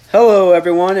Hello,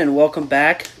 everyone, and welcome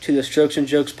back to the Strokes and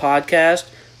Jokes podcast.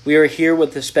 We are here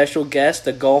with a special guest,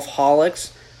 the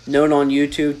Golfholics, known on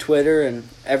YouTube, Twitter, and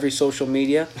every social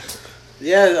media.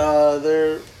 Yeah,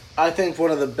 they're, I think,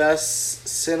 one of the best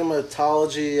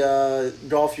cinematology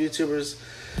golf YouTubers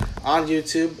on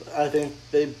YouTube. I think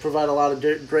they provide a lot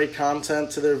of great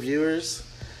content to their viewers,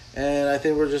 and I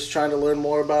think we're just trying to learn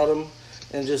more about them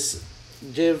and just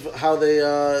give how they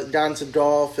got into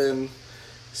golf and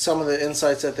some of the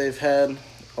insights that they've had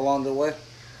along the way.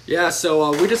 Yeah,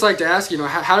 so we just like to ask,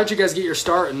 how did you guys get your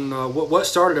start, and what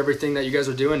started everything that you guys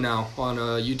are doing now on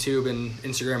YouTube and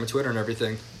Instagram and Twitter and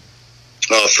everything?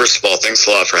 Well, first of all, thanks a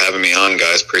lot for having me on,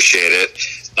 guys. Appreciate it.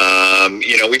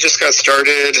 We just got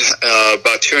started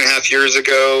about 2.5 years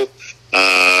ago.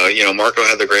 Marco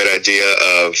had the great idea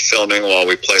of filming while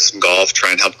we play some golf,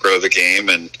 try and help grow the game,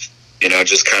 and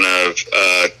just kind of,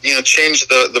 change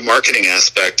the marketing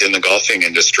aspect in the golfing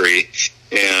industry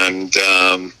and,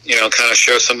 kind of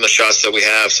show some of the shots that we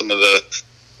have, some of the,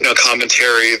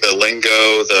 commentary, the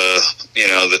lingo,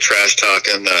 the trash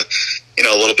talking,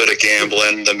 a little bit of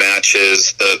gambling, the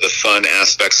matches, the fun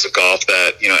aspects of golf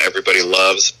that, everybody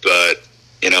loves, but,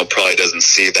 probably doesn't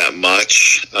see that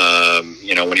much.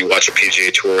 When you watch a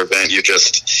PGA Tour event, you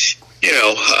just,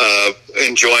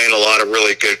 enjoying a lot of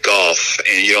really good golf,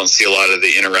 and you don't see a lot of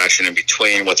the interaction in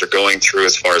between what they're going through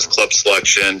as far as club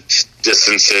selection,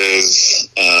 distances,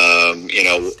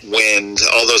 wind,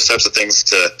 all those types of things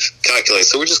to calculate.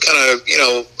 So we just kind of,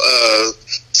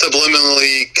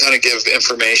 subliminally kind of give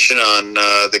information on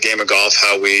the game of golf,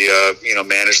 how we,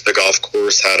 manage the golf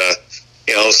course, how to,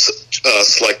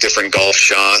 select different golf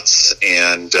shots,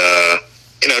 and,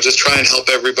 just try and help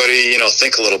everybody,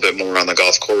 think a little bit more on the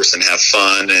golf course and have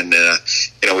fun. And,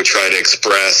 we try to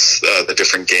express the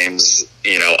different games,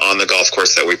 on the golf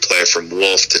course that we play, from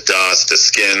wolf to dots to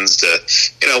skins to,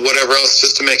 whatever else,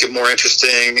 just to make it more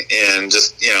interesting and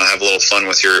just, have a little fun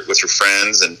with your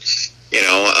friends. And,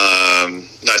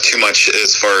 not too much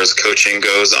as far as coaching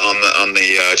goes on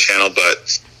the channel,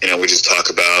 but, we just talk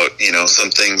about,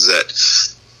 some things that,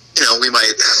 we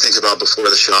might think about before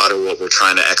the shot or what we're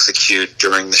trying to execute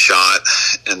during the shot.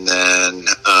 And then,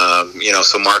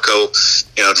 so Marco,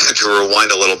 to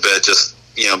rewind a little bit, just,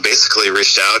 basically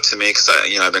reached out to me because,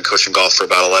 I've been coaching golf for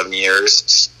about 11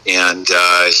 years. And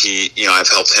he, I've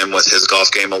helped him with his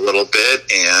golf game a little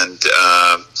bit. And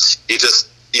he just,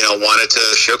 wanted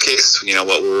to showcase,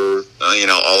 what we're,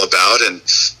 all about. And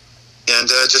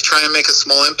just try and make a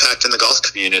small impact in the golf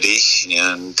community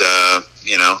and,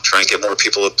 try and get more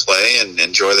people to play and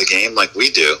enjoy the game like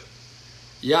we do.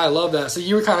 Yeah, I love that. So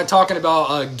you were kind of talking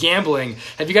about gambling.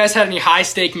 Have you guys had any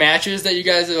high-stake matches that you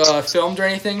guys filmed or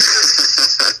anything?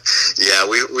 Yeah,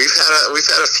 we've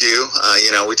had a few.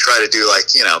 We try to do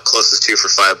closest to for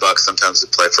 $5. Sometimes we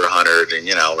play for 100, and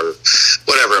or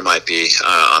whatever it might be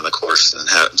on the course, and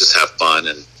just have fun.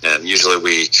 And usually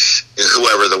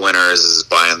whoever the winner is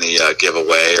buying the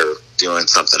giveaway or doing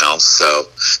something else. So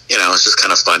it's just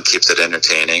kind of fun, keeps it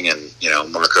entertaining. And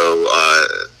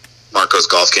Marco's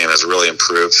golf game has really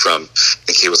improved from, I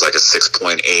think he was like a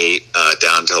 6.8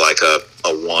 down to like a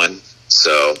 1.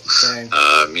 So,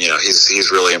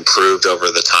 he's really improved over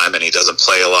the time, and he doesn't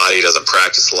play a lot. He doesn't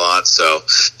practice a lot. So,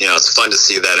 it's fun to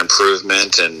see that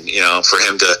improvement. And, for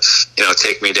him to,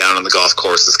 take me down on the golf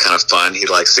course is kind of fun. He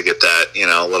likes to get that,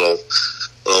 little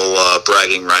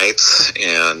bragging rights.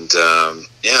 And,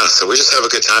 so we just have a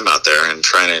good time out there and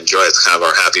trying to enjoy it. It's kind of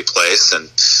our happy place. And,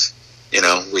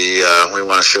 we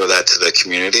want to show that to the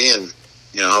community and,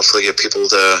 hopefully get people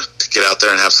to get out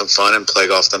there and have some fun and play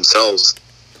golf themselves.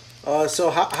 So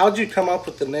how'd you come up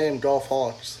with the name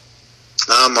Golfholics?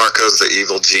 Marco's the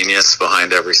evil genius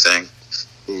behind everything.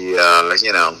 He,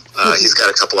 he's got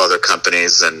a couple other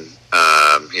companies, and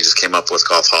he just came up with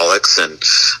Golfholics, and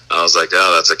I was like,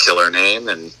 oh, that's a killer name.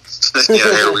 And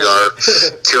here we are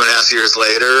 2.5 years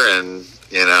later, and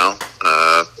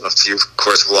a few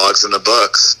course vlogs in the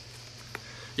books.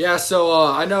 Yeah, so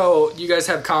I know you guys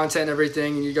have content and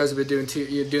everything, and you guys have been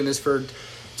doing this for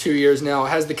 2 years now.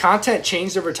 Has the content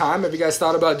changed over time? Have you guys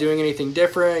thought about doing anything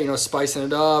different, spicing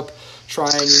it up, trying,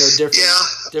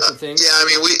 different things? Yeah, I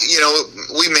mean,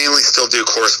 we mainly still do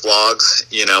course vlogs.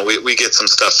 We get some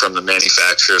stuff from the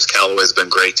manufacturers. Callaway's been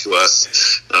great to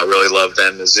us. I really love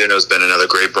them. Mizuno's been another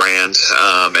great brand,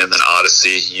 and then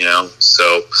Odyssey,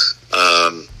 so,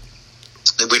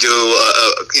 we do,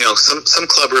 some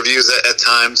club reviews at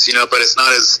times, but it's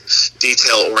not as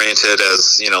detail oriented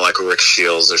as, like a Rick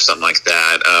Shields or something like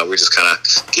that. We just kind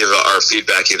of give our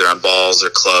feedback either on balls or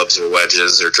clubs or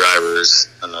wedges or drivers.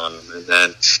 And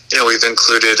then, we've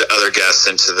included other guests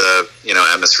into the,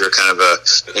 atmosphere, kind of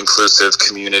a inclusive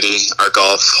community. Our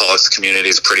Golfholics community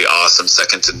is pretty awesome,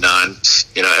 second to none.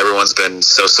 Everyone's been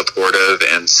so supportive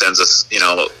and sends us,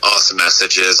 awesome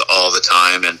messages all the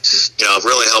time. And, it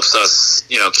really helps us,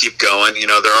 keep going.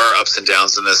 There are ups and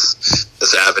downs in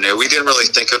this avenue. We didn't really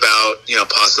think about,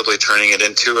 possibly turning it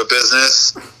into a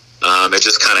business. It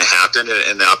just kind of happened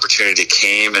and the opportunity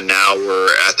came, and now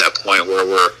we're at that point where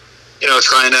we're,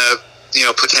 trying to,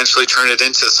 potentially turn it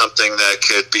into something that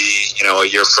could be, a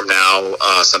year from now,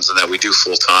 something that we do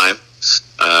full time.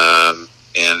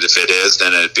 And if it is,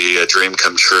 then it'd be a dream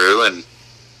come true. And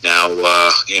now,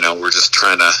 we're just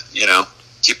trying to,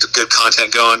 keep the good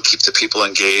content going, keep the people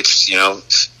engaged,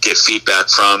 get feedback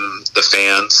from the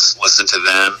fans, listen to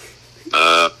them,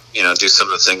 do some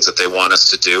of the things that they want us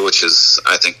to do, which is,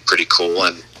 I think, pretty cool.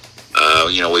 And,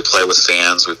 we play with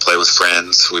fans, we play with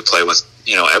friends, we play with,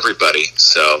 everybody.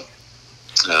 So,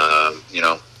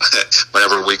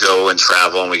 whenever we go and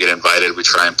travel and we get invited, we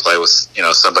try and play with,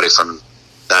 somebody from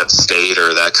that state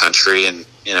or that country and,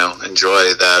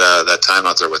 enjoy that time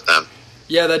out there with them.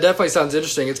 Yeah, that definitely sounds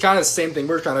interesting. It's kind of the same thing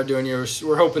we're kind of doing here.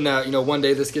 We're hoping that, one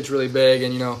day this gets really big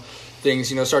and,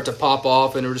 things, start to pop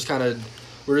off, and we're just kind of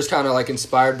like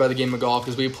inspired by the game of golf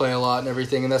because we play a lot and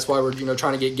everything, and that's why we're,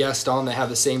 trying to get guests on that have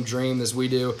the same dream as we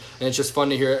do. And it's just fun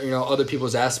to hear, other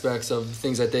people's aspects of the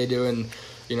things that they do, and,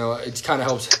 it kind of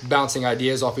helps bouncing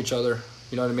ideas off each other.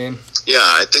 You know what I mean? Yeah,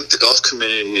 I think the golf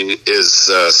community is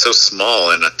so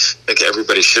small, and I think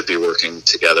everybody should be working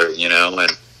together,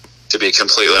 and to be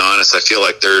completely honest, I feel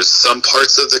like there's some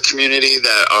parts of the community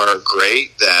that are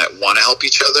great, that want to help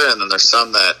each other, and then there's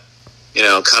some that,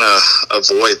 kind of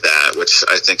avoid that, which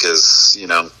I think is,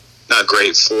 not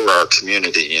great for our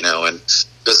community, and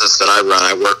business that I run,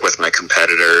 I work with my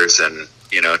competitors, and,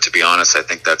 to be honest, I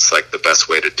think that's like the best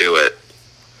way to do it.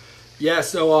 Yeah,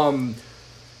 so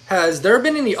has there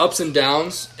been any ups and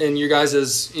downs in your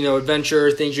guys'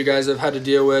 adventure, things you guys have had to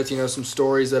deal with, some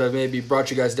stories that have maybe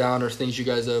brought you guys down, or things you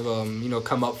guys have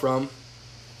come up from?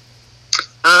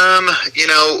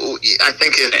 I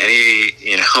think in any,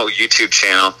 YouTube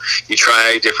channel, you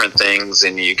try different things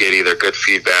and you get either good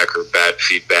feedback or bad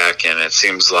feedback. And it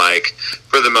seems like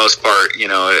for the most part,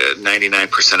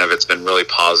 99% of it's been really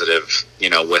positive,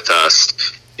 with us.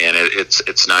 And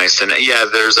it's nice. And yeah,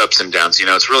 there's ups and downs.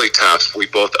 It's really tough. We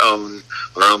both own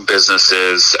our own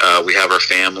businesses. We have our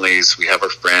families. We have our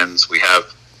friends. We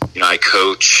have, I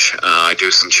coach. I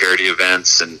do some charity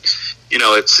events, and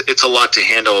it's a lot to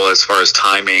handle as far as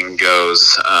timing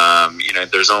goes.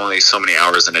 There's only so many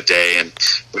hours in a day, and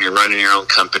when you're running your own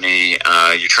company,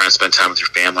 you try and spend time with your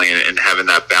family, and having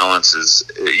that balance is,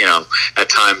 at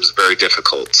times very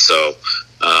difficult. So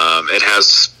it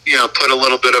has, put a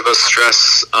little bit of a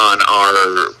stress on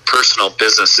our personal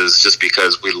businesses, just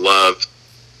because we love,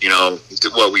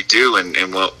 what we do,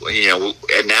 and what,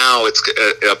 and now it's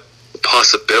a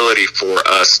possibility for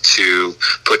us to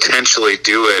potentially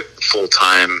do it full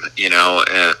time,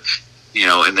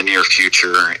 in the near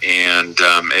future. And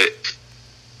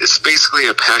it's basically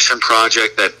a passion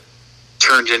project that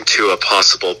turned into a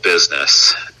possible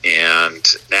business. And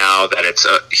now that it's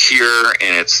here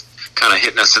and it's kind of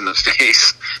hitting us in the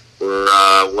face,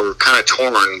 we're kind of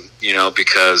torn,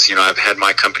 because, I've had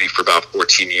my company for about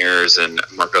 14 years and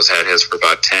Marco's had his for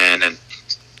about 10. And,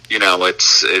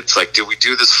 it's like, do we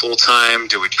do this full time?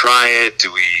 Do we try it?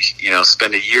 Do we,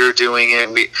 spend a year doing it?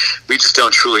 We just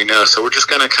don't truly know. So we're just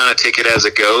going to kind of take it as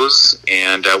it goes.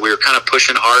 And we were kind of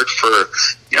pushing hard for,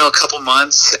 a couple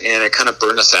months, and it kind of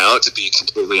burned us out, to be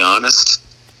completely honest.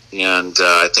 And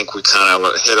I think we kind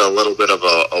of hit a little bit of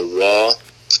a wall.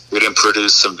 We didn't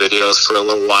produce some videos for a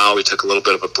little while. We took a little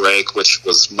bit of a break, which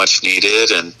was much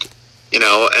needed. And,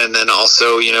 and then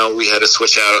also, we had to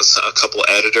switch out a couple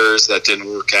editors that didn't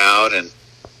work out. And,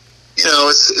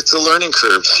 it's a learning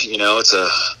curve,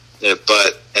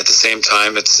 but at the same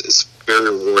time, it's very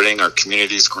rewarding. Our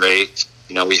community is great.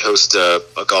 We host a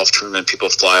golf tournament. People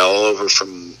fly all over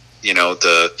from,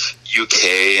 the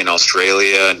UK and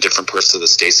Australia and different parts of the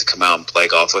States to come out and play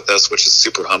golf with us, which is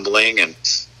super humbling. And,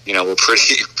 we're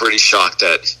pretty shocked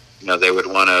that, they would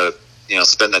want to,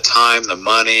 spend the time, the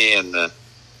money, and the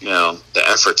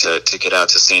effort to get out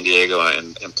to San Diego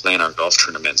and play in our golf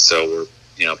tournament. So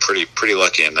we're, pretty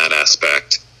lucky in that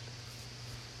aspect.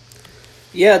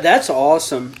 Yeah, that's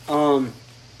awesome.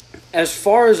 As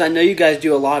far as I know, you guys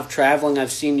do a lot of traveling.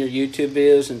 I've seen your YouTube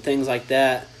videos and things like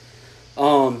that.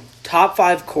 Talk top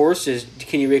 5 courses,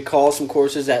 can you recall some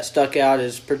courses that stuck out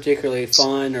as particularly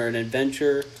fun or an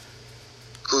adventure?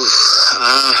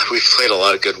 We've played a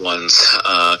lot of good ones.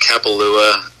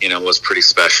 Kapalua, was pretty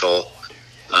special.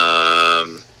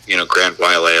 Grand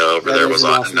Wailea over there was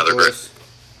awesome another course.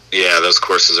 great. Yeah, those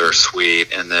courses are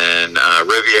sweet. And then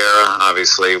Riviera,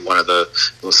 obviously one of the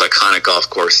most iconic golf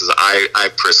courses. I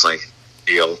personally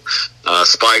feel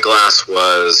Spyglass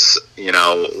was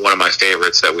one of my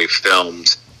favorites that we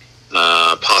filmed.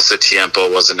 Pasa Tiempo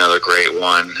was another great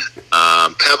one.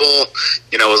 Pebble,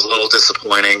 was a little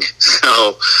disappointing,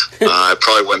 so I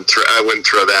probably wouldn't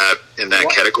throw that in that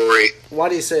category. Why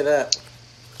do you say that?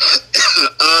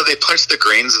 They punched the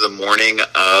greens the morning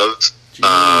of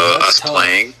us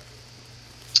playing,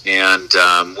 and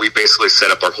we basically set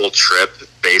up our whole trip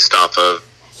based off of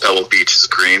Pebble Beach's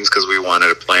greens because we wanted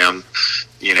to play them,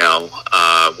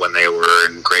 when they were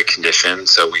in great condition.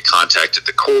 So we contacted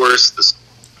the course.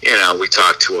 We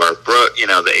talked to our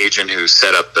the agent who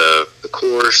set up the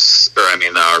course,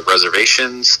 our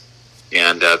reservations,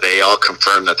 and they all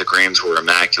confirmed that the greens were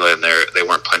immaculate and they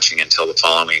weren't punching until the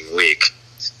following week.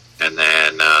 And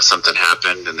then something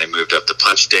happened, and they moved up the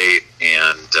punch date.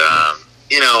 And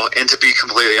and to be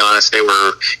completely honest, they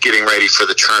were getting ready for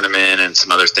the tournament and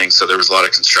some other things, so there was a lot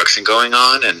of construction going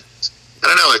on. And I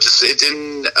don't know, it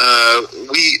didn't.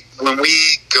 When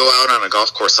we go out on a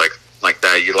golf course like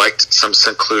that, you like some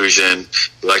seclusion.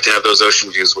 You like to have those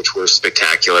ocean views, which were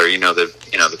spectacular.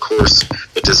 The course,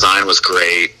 the design was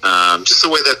great. Just the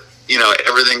way that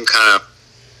everything kind of.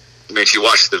 If you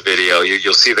watch the video,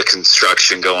 you'll see the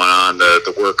construction going on,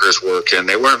 the workers working.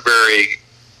 They weren't very,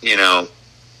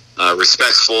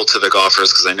 respectful to the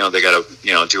golfers because I know they got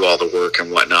to, do all the work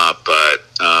and whatnot. But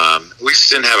we just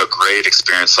didn't have a great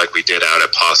experience like we did out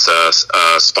at Pasa.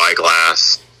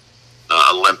 Spyglass,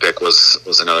 Olympic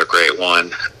was another great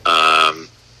one.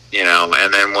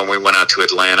 And then when we went out to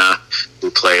Atlanta, we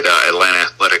played Atlanta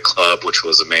Athletic Club, which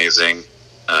was amazing.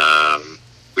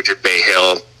 We did Bay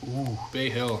Hill. Ooh, Bay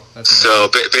Hill. So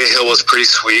Bay Hill was pretty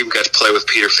sweet. We got to play with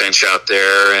Peter Finch out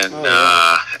there, and then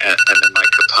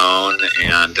Mike Capone,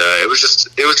 and it was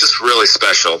just really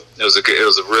special. It was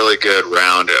a really good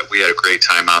round. We had a great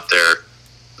time out there,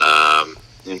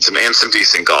 and some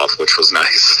decent golf, which was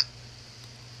nice.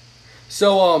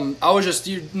 So I was just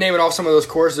you naming off some of those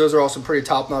courses. Those are all some pretty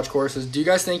top notch courses. Do you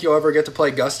guys think you'll ever get to play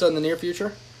Augusta in the near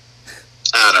future?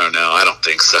 I don't know. I don't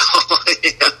think so.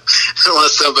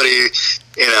 Unless somebody,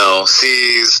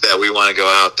 sees that we want to go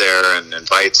out there and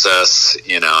invites us,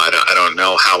 I don't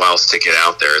know how else to get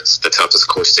out there. It's the toughest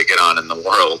course to get on in the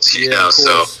world,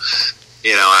 So,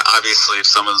 obviously if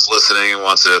someone's listening and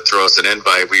wants to throw us an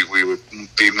invite, we would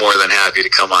be more than happy to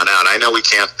come on out. I know we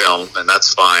can't film, and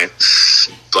that's fine,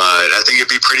 but I think it'd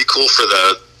be pretty cool for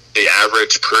the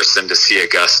average person to see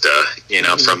Augusta,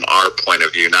 from our point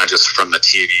of view, not just from the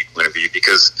TV point of view,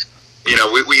 because,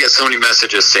 we get so many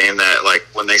messages saying that, like,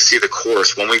 when they see the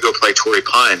course, when we go play Torrey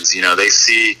Pines, they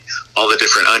see all the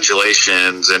different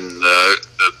undulations and the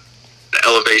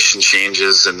elevation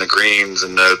changes and the greens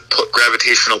and the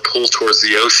gravitational pull towards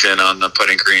the ocean on the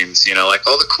putting greens, like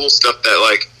all the cool stuff that,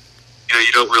 like,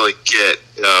 you don't really get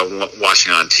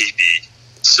watching on TV.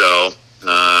 So,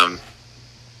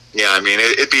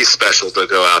 it'd be special to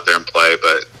go out there and play,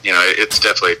 but, it's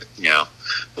definitely,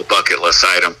 a bucket list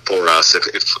item for us. If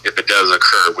it does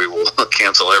occur, we will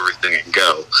cancel everything and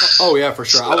go. Oh, yeah, for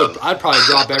sure. So, I'd probably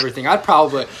drop everything. I'd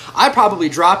probably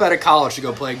drop out of college to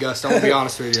go play Augusta, I'll be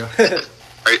honest with you.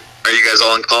 Are you guys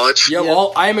all in college? Yeah,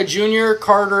 well, I am a junior.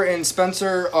 Carter and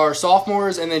Spencer are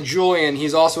sophomores, and then Julian,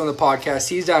 he's also in the podcast.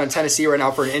 He's down in Tennessee right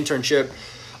now for an internship.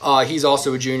 He's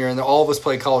also a junior, and all of us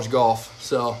play college golf.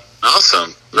 So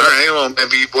awesome! All right, well,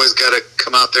 maybe you boys got to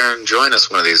come out there and join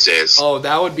us one of these days. Oh,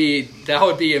 that would be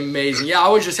amazing. Yeah, I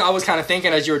was kind of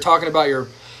thinking as you were talking about your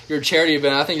charity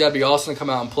event. I think that'd be awesome to come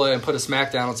out and play and put a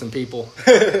smackdown on some people.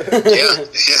 Yeah.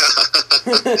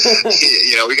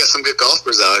 We got some good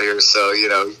golfers out here, so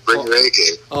bring your A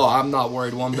game. Oh, I'm not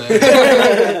worried one bit.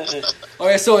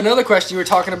 Okay, so another question, you were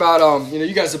talking about,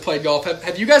 you guys have played golf.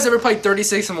 Have you guys ever played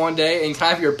 36 in one day, and can I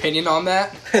have your opinion on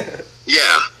that?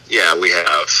 Yeah, we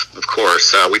have, of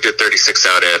course. We did 36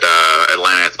 out at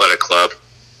Atlanta Athletic Club.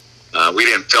 We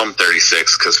didn't film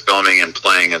 36 because filming and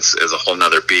playing is a whole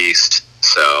nother beast.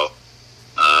 So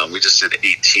we just did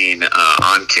 18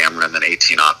 on camera and then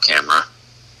 18 off camera.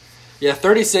 Yeah,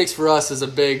 36 for us is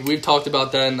we've talked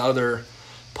about that in other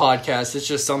podcasts. It's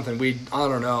just something I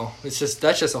don't know. That's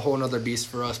just a whole nother beast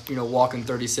for us, walking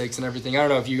 36 and everything. I don't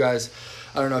know if you guys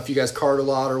cart a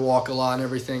lot or walk a lot and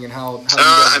everything, and how you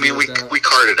guys we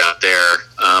carted out there.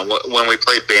 When we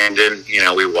played Bandon,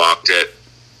 we walked it.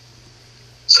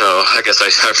 So I guess I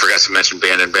forgot to mention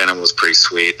Bandon. Bandon was pretty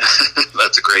sweet.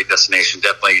 That's a great destination.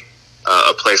 Definitely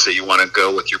a place that you want to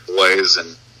go with your boys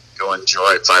and go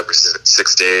enjoy 5 or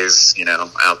 6 days,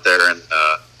 out there, and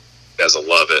you guys will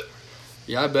love it.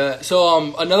 Yeah, I bet.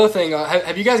 So another thing,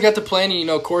 have you guys got to play any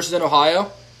courses in Ohio?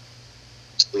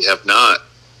 We have not.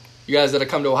 You guys got to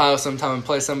come to Ohio sometime and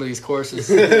play some of these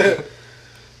courses.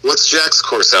 What's Jack's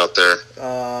course out there?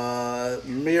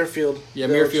 Muirfield. Yeah,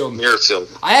 Muirfield. Muirfield.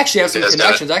 I actually have some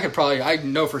connections. I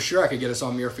know for sure I could get us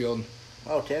on Muirfield.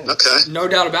 Okay. Okay. No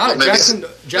doubt about it. Maybe Jackson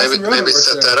maybe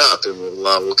set that up, and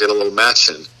we'll get a little match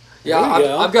in. Yeah,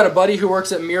 I've got a buddy who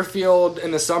works at Muirfield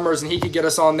in the summers, and he could get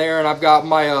us on there. And I've got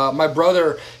my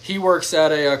brother. He works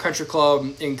at a country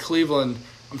club in Cleveland.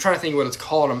 I'm trying to think what it's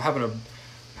called. I'm having a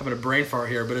brain fart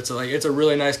here, but it's a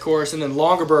really nice course. And then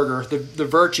Longaberger, the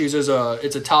Virtues is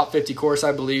it's a top 50 course,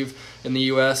 I believe, in the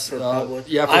U.S. For public.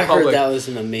 Yeah, for I public. heard that was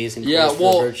an amazing course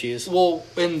for Virtues. Well,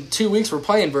 in 2 weeks we're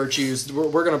playing Virtues.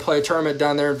 We're going to play a tournament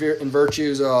down there in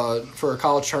Virtues for a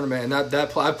college tournament, and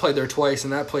I've played there twice,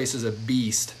 and that place is a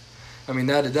beast. I mean,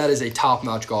 that is a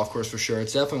top-notch golf course for sure.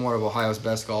 It's definitely one of Ohio's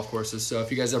best golf courses. So if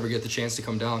you guys ever get the chance to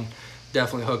come down,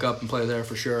 definitely hook up and play there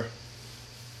for sure.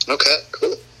 Okay,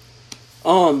 cool.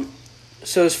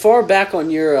 So as far back on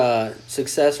your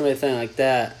success and everything like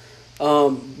that,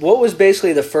 what was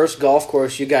basically the first golf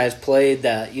course you guys played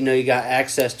that you got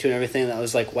access to and everything that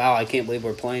was like, wow, I can't believe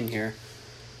we're playing here?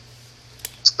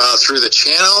 Through the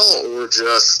channel or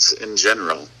just in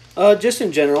general? Just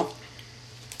in general.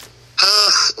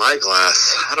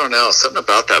 Spyglass. I don't know. Something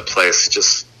about that place,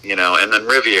 just and then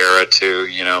Riviera too.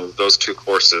 Those 2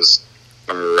 courses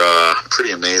are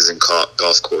pretty amazing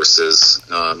golf courses.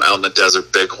 Out in the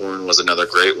desert, Bighorn was another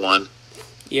great one.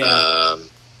 Yeah.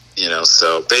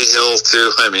 So Bay Hill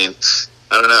too. I mean,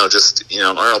 I don't know, just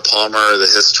Arnold Palmer, the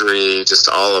history, just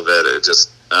all of it. It just,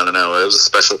 I don't know. It was a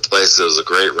special place. It was a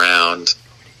great round.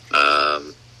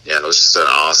 It was just an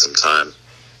awesome time.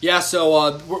 Yeah,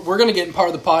 so we're going to get in part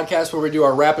of the podcast where we do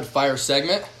our rapid fire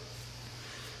segment.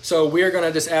 So we are going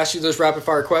to just ask you those rapid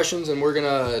fire questions, and we're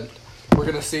going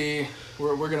to see.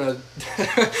 We're gonna.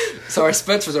 Sorry,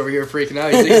 Spencer's over here freaking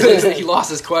out. He lost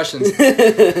his questions.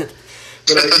 But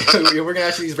we're gonna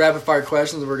ask you these rapid fire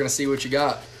questions, and we're gonna see what you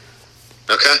got.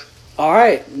 Okay. All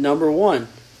right, number 1,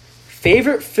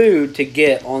 favorite food to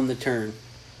get on the turn.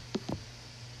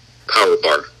 Power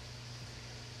bar.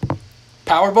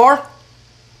 Power bar.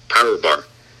 Power bar.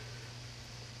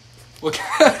 I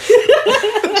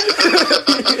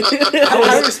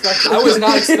was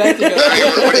not expecting it.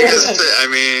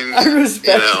 I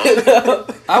respect it.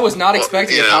 I was not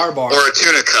expecting a power bar. Or a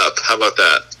tuna cup. How about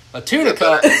that? A tuna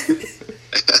cup. Yeah,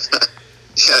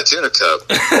 a tuna cup.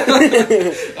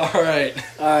 All right.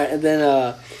 And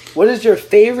then what is your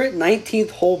favorite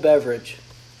 19th hole beverage?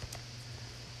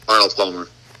 Arnold Palmer.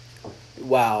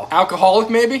 Wow. Alcoholic,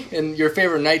 maybe? And your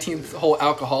favorite 19th hole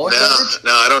alcoholic beverage?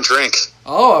 No, I don't drink.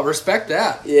 Oh, I respect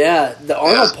that. Yeah, the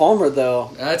Arnold Palmer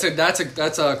though. That's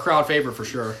a crowd favorite for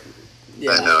sure.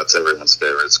 Yeah. I know, it's everyone's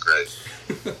favorite. It's great.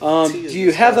 Do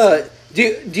you have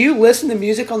do you listen to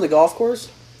music on the golf course?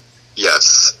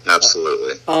 Yes,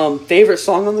 absolutely. Favorite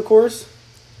song on the course?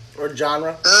 Or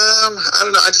genre? I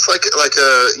don't know. I just like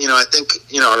I think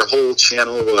our whole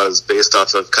channel was based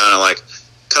off of kind of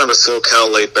a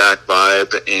SoCal laid back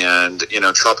vibe, and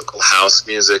tropical house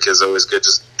music is always good.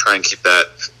 Just try and keep that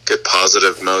good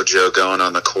positive mojo going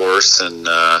on the course, and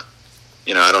I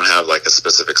don't have like a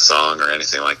specific song or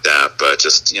anything like that, but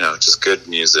just good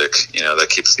music that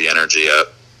keeps the energy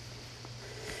up.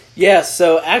 Yeah,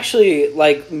 so actually,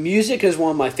 music is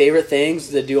one of my favorite things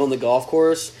to do on the golf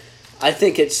course. I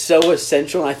think it's so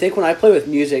essential, and I think when I play with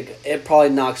music, it probably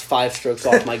knocks 5 strokes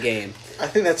off my game. I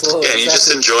think that's a little. Yeah, you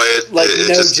just enjoy it.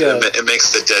 It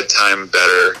makes the dead time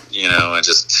better, and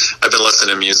I've been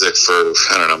listening to music for,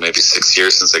 I don't know, maybe 6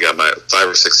 years since I got 5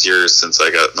 or 6 years since I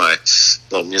got my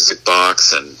little music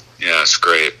box, and yeah, it's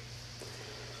great.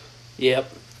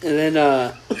 Yep. And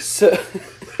then, so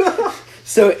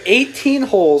 18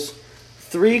 holes,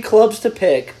 3 clubs to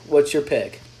pick. What's your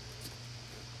pick?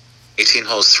 18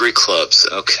 holes, 3 clubs.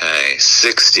 Okay,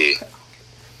 60.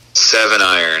 7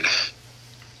 iron.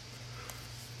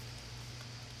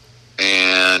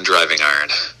 And driving iron.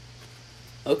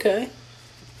 Okay.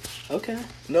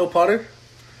 No putter?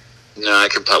 No, I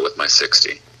can putt with my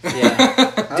 60.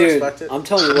 Yeah, I dude, respect it. I'm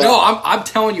telling you what. No, I'm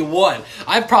telling you what.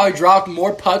 I've probably dropped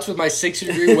more putts with my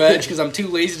 60-degree wedge because I'm too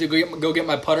lazy to go get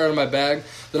my putter out of my bag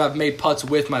than I've made putts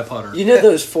with my putter. You know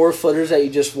those 4-footers that you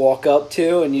just walk up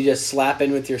to and you just slap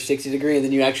in with your 60-degree and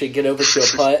then you actually get over to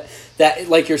a putt? That,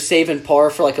 like, you're saving par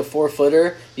for, like, a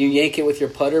 4-footer. You yank it with your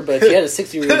putter, but if you had a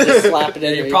 60-degree, you just slap it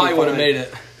in. You probably would have made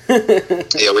it.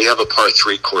 Yeah, we have a par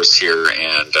 3 course here,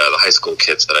 and the high school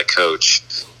kids that I coach,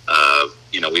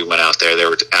 we went out there. They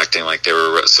were acting like they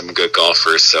were some good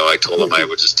golfers, so I told them I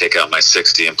would just take out my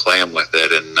 60 and play them with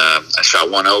it, and I shot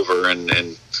one over and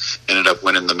ended up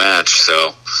winning the match.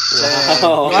 So,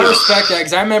 Wow. I respect that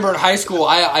because I remember in high school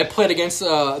I played against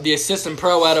the assistant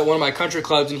pro out at one of my country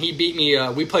clubs, and he beat me.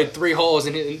 We played 3 holes,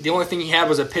 and the only thing he had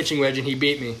was a pitching wedge, and he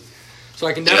beat me. So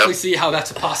I can definitely see how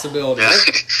that's a possibility. Yeah,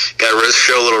 got to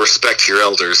show a little respect to your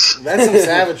elders. That's some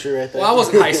savagery right there. Well, I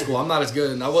wasn't in high school. I'm not as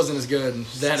good. I wasn't as good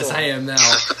then as I am now.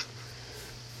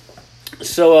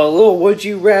 So, a little would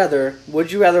you rather?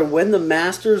 Would you rather win the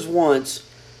Masters once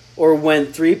or win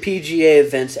 3 PGA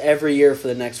events every year for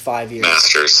the next 5 years?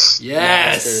 Masters.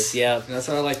 Yes. Masters, yeah. That's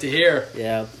what I like to hear.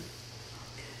 Yeah.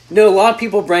 A lot of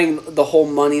people bring the whole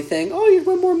money thing. Oh, you'd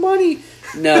win more money.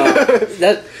 No.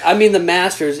 The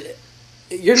Masters,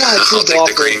 you're not a true I'll take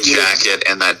golfer. the green jacket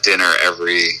and that dinner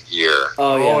every year.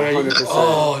 Oh, yeah, 100%.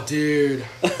 Oh, dude.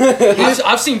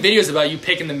 I've seen videos about you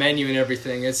picking the menu and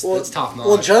everything. It's top notch.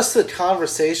 Well, just the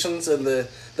conversations and the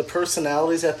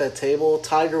personalities at that table.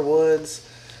 Tiger Woods,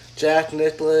 Jack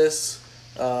Nicklaus,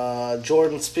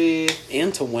 Jordan Spieth.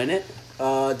 And to win it?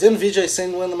 Didn't Vijay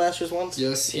Singh win the Masters once?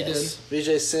 Yes, he did.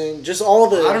 Vijay Singh. Just all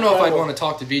the... I don't know if I'd want to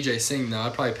talk to Vijay Singh, though.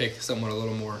 I'd probably pick someone a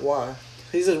little more. Why?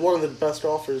 He's one of the best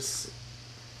golfers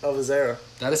of his era.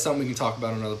 That is something we can talk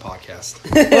about on another podcast.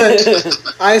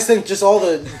 But I just think just all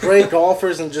the great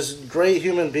golfers and just great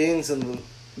human beings and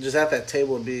just at that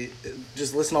table would be...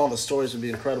 Just listen to all the stories would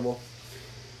be incredible.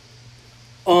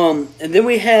 And then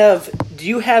we have... Do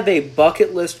you have a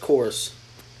bucket list course?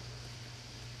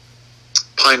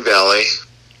 Pine Valley,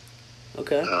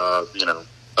 Okay.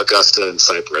 Augusta and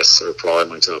Cypress are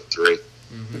probably my top 3.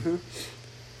 Mm-hmm.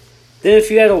 Then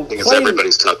if you had a... I think it's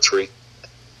everybody's top 3.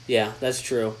 Yeah, that's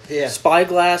true. Yeah.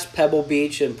 Spyglass, Pebble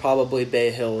Beach, and probably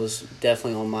Bay Hill is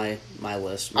definitely on my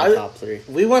list, my top 3.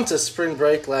 We went to spring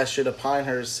break last year to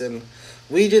Pinehurst, and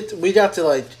we got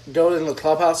to go in the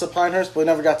clubhouse at Pinehurst, but we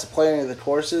never got to play any of the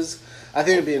courses. I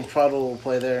think it'd be incredible to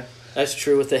play there. That's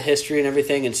true with the history and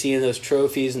everything, and seeing those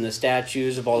trophies and the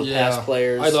statues of all the past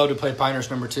players. I'd love to play Pinehurst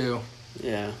number 2.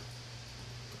 Yeah.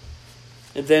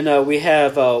 And then we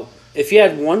have, if you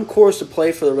had one course to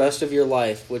play for the rest of your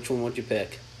life, which one would you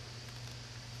pick?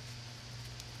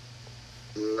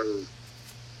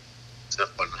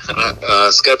 Tough one.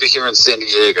 It's got to be here in San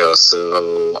Diego,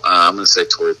 so I'm going to say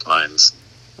Torrey Pines.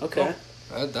 Okay.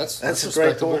 That's a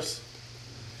great course.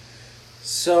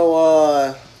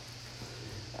 So,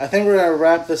 I think we're going to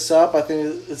wrap this up. I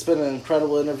think it's been an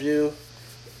incredible interview.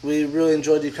 We really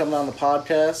enjoyed you coming on the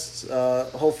podcast.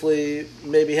 Hopefully,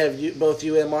 maybe have both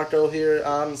you and Marco here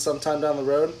on sometime down the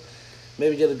road.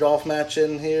 Maybe get a golf match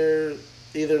in here,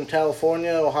 either in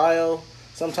California, Ohio,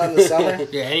 sometime this summer.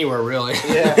 Yeah, anywhere really.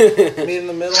 Yeah, meet in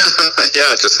the middle.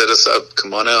 Yeah, just hit us up.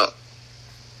 Come on out.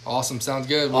 Awesome, sounds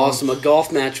good. Awesome. A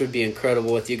golf match would be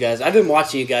incredible with you guys. I've been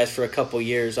watching you guys for a couple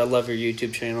years. I love your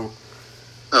YouTube channel.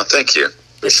 Oh, thank you.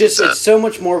 It's so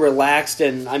much more relaxed,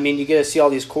 and you get to see all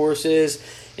these courses,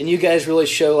 and you guys really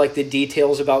show the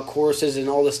details about courses and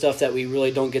all the stuff that we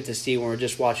really don't get to see when we're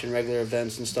just watching regular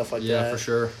events and stuff like that. Yeah, for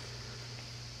sure.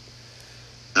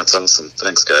 That's awesome.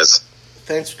 Thanks, guys.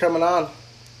 Thanks for coming on.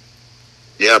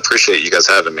 Yeah, I appreciate you guys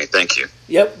having me. Thank you.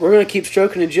 Yep, we're going to keep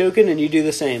stroking and joking, and you do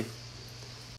the same.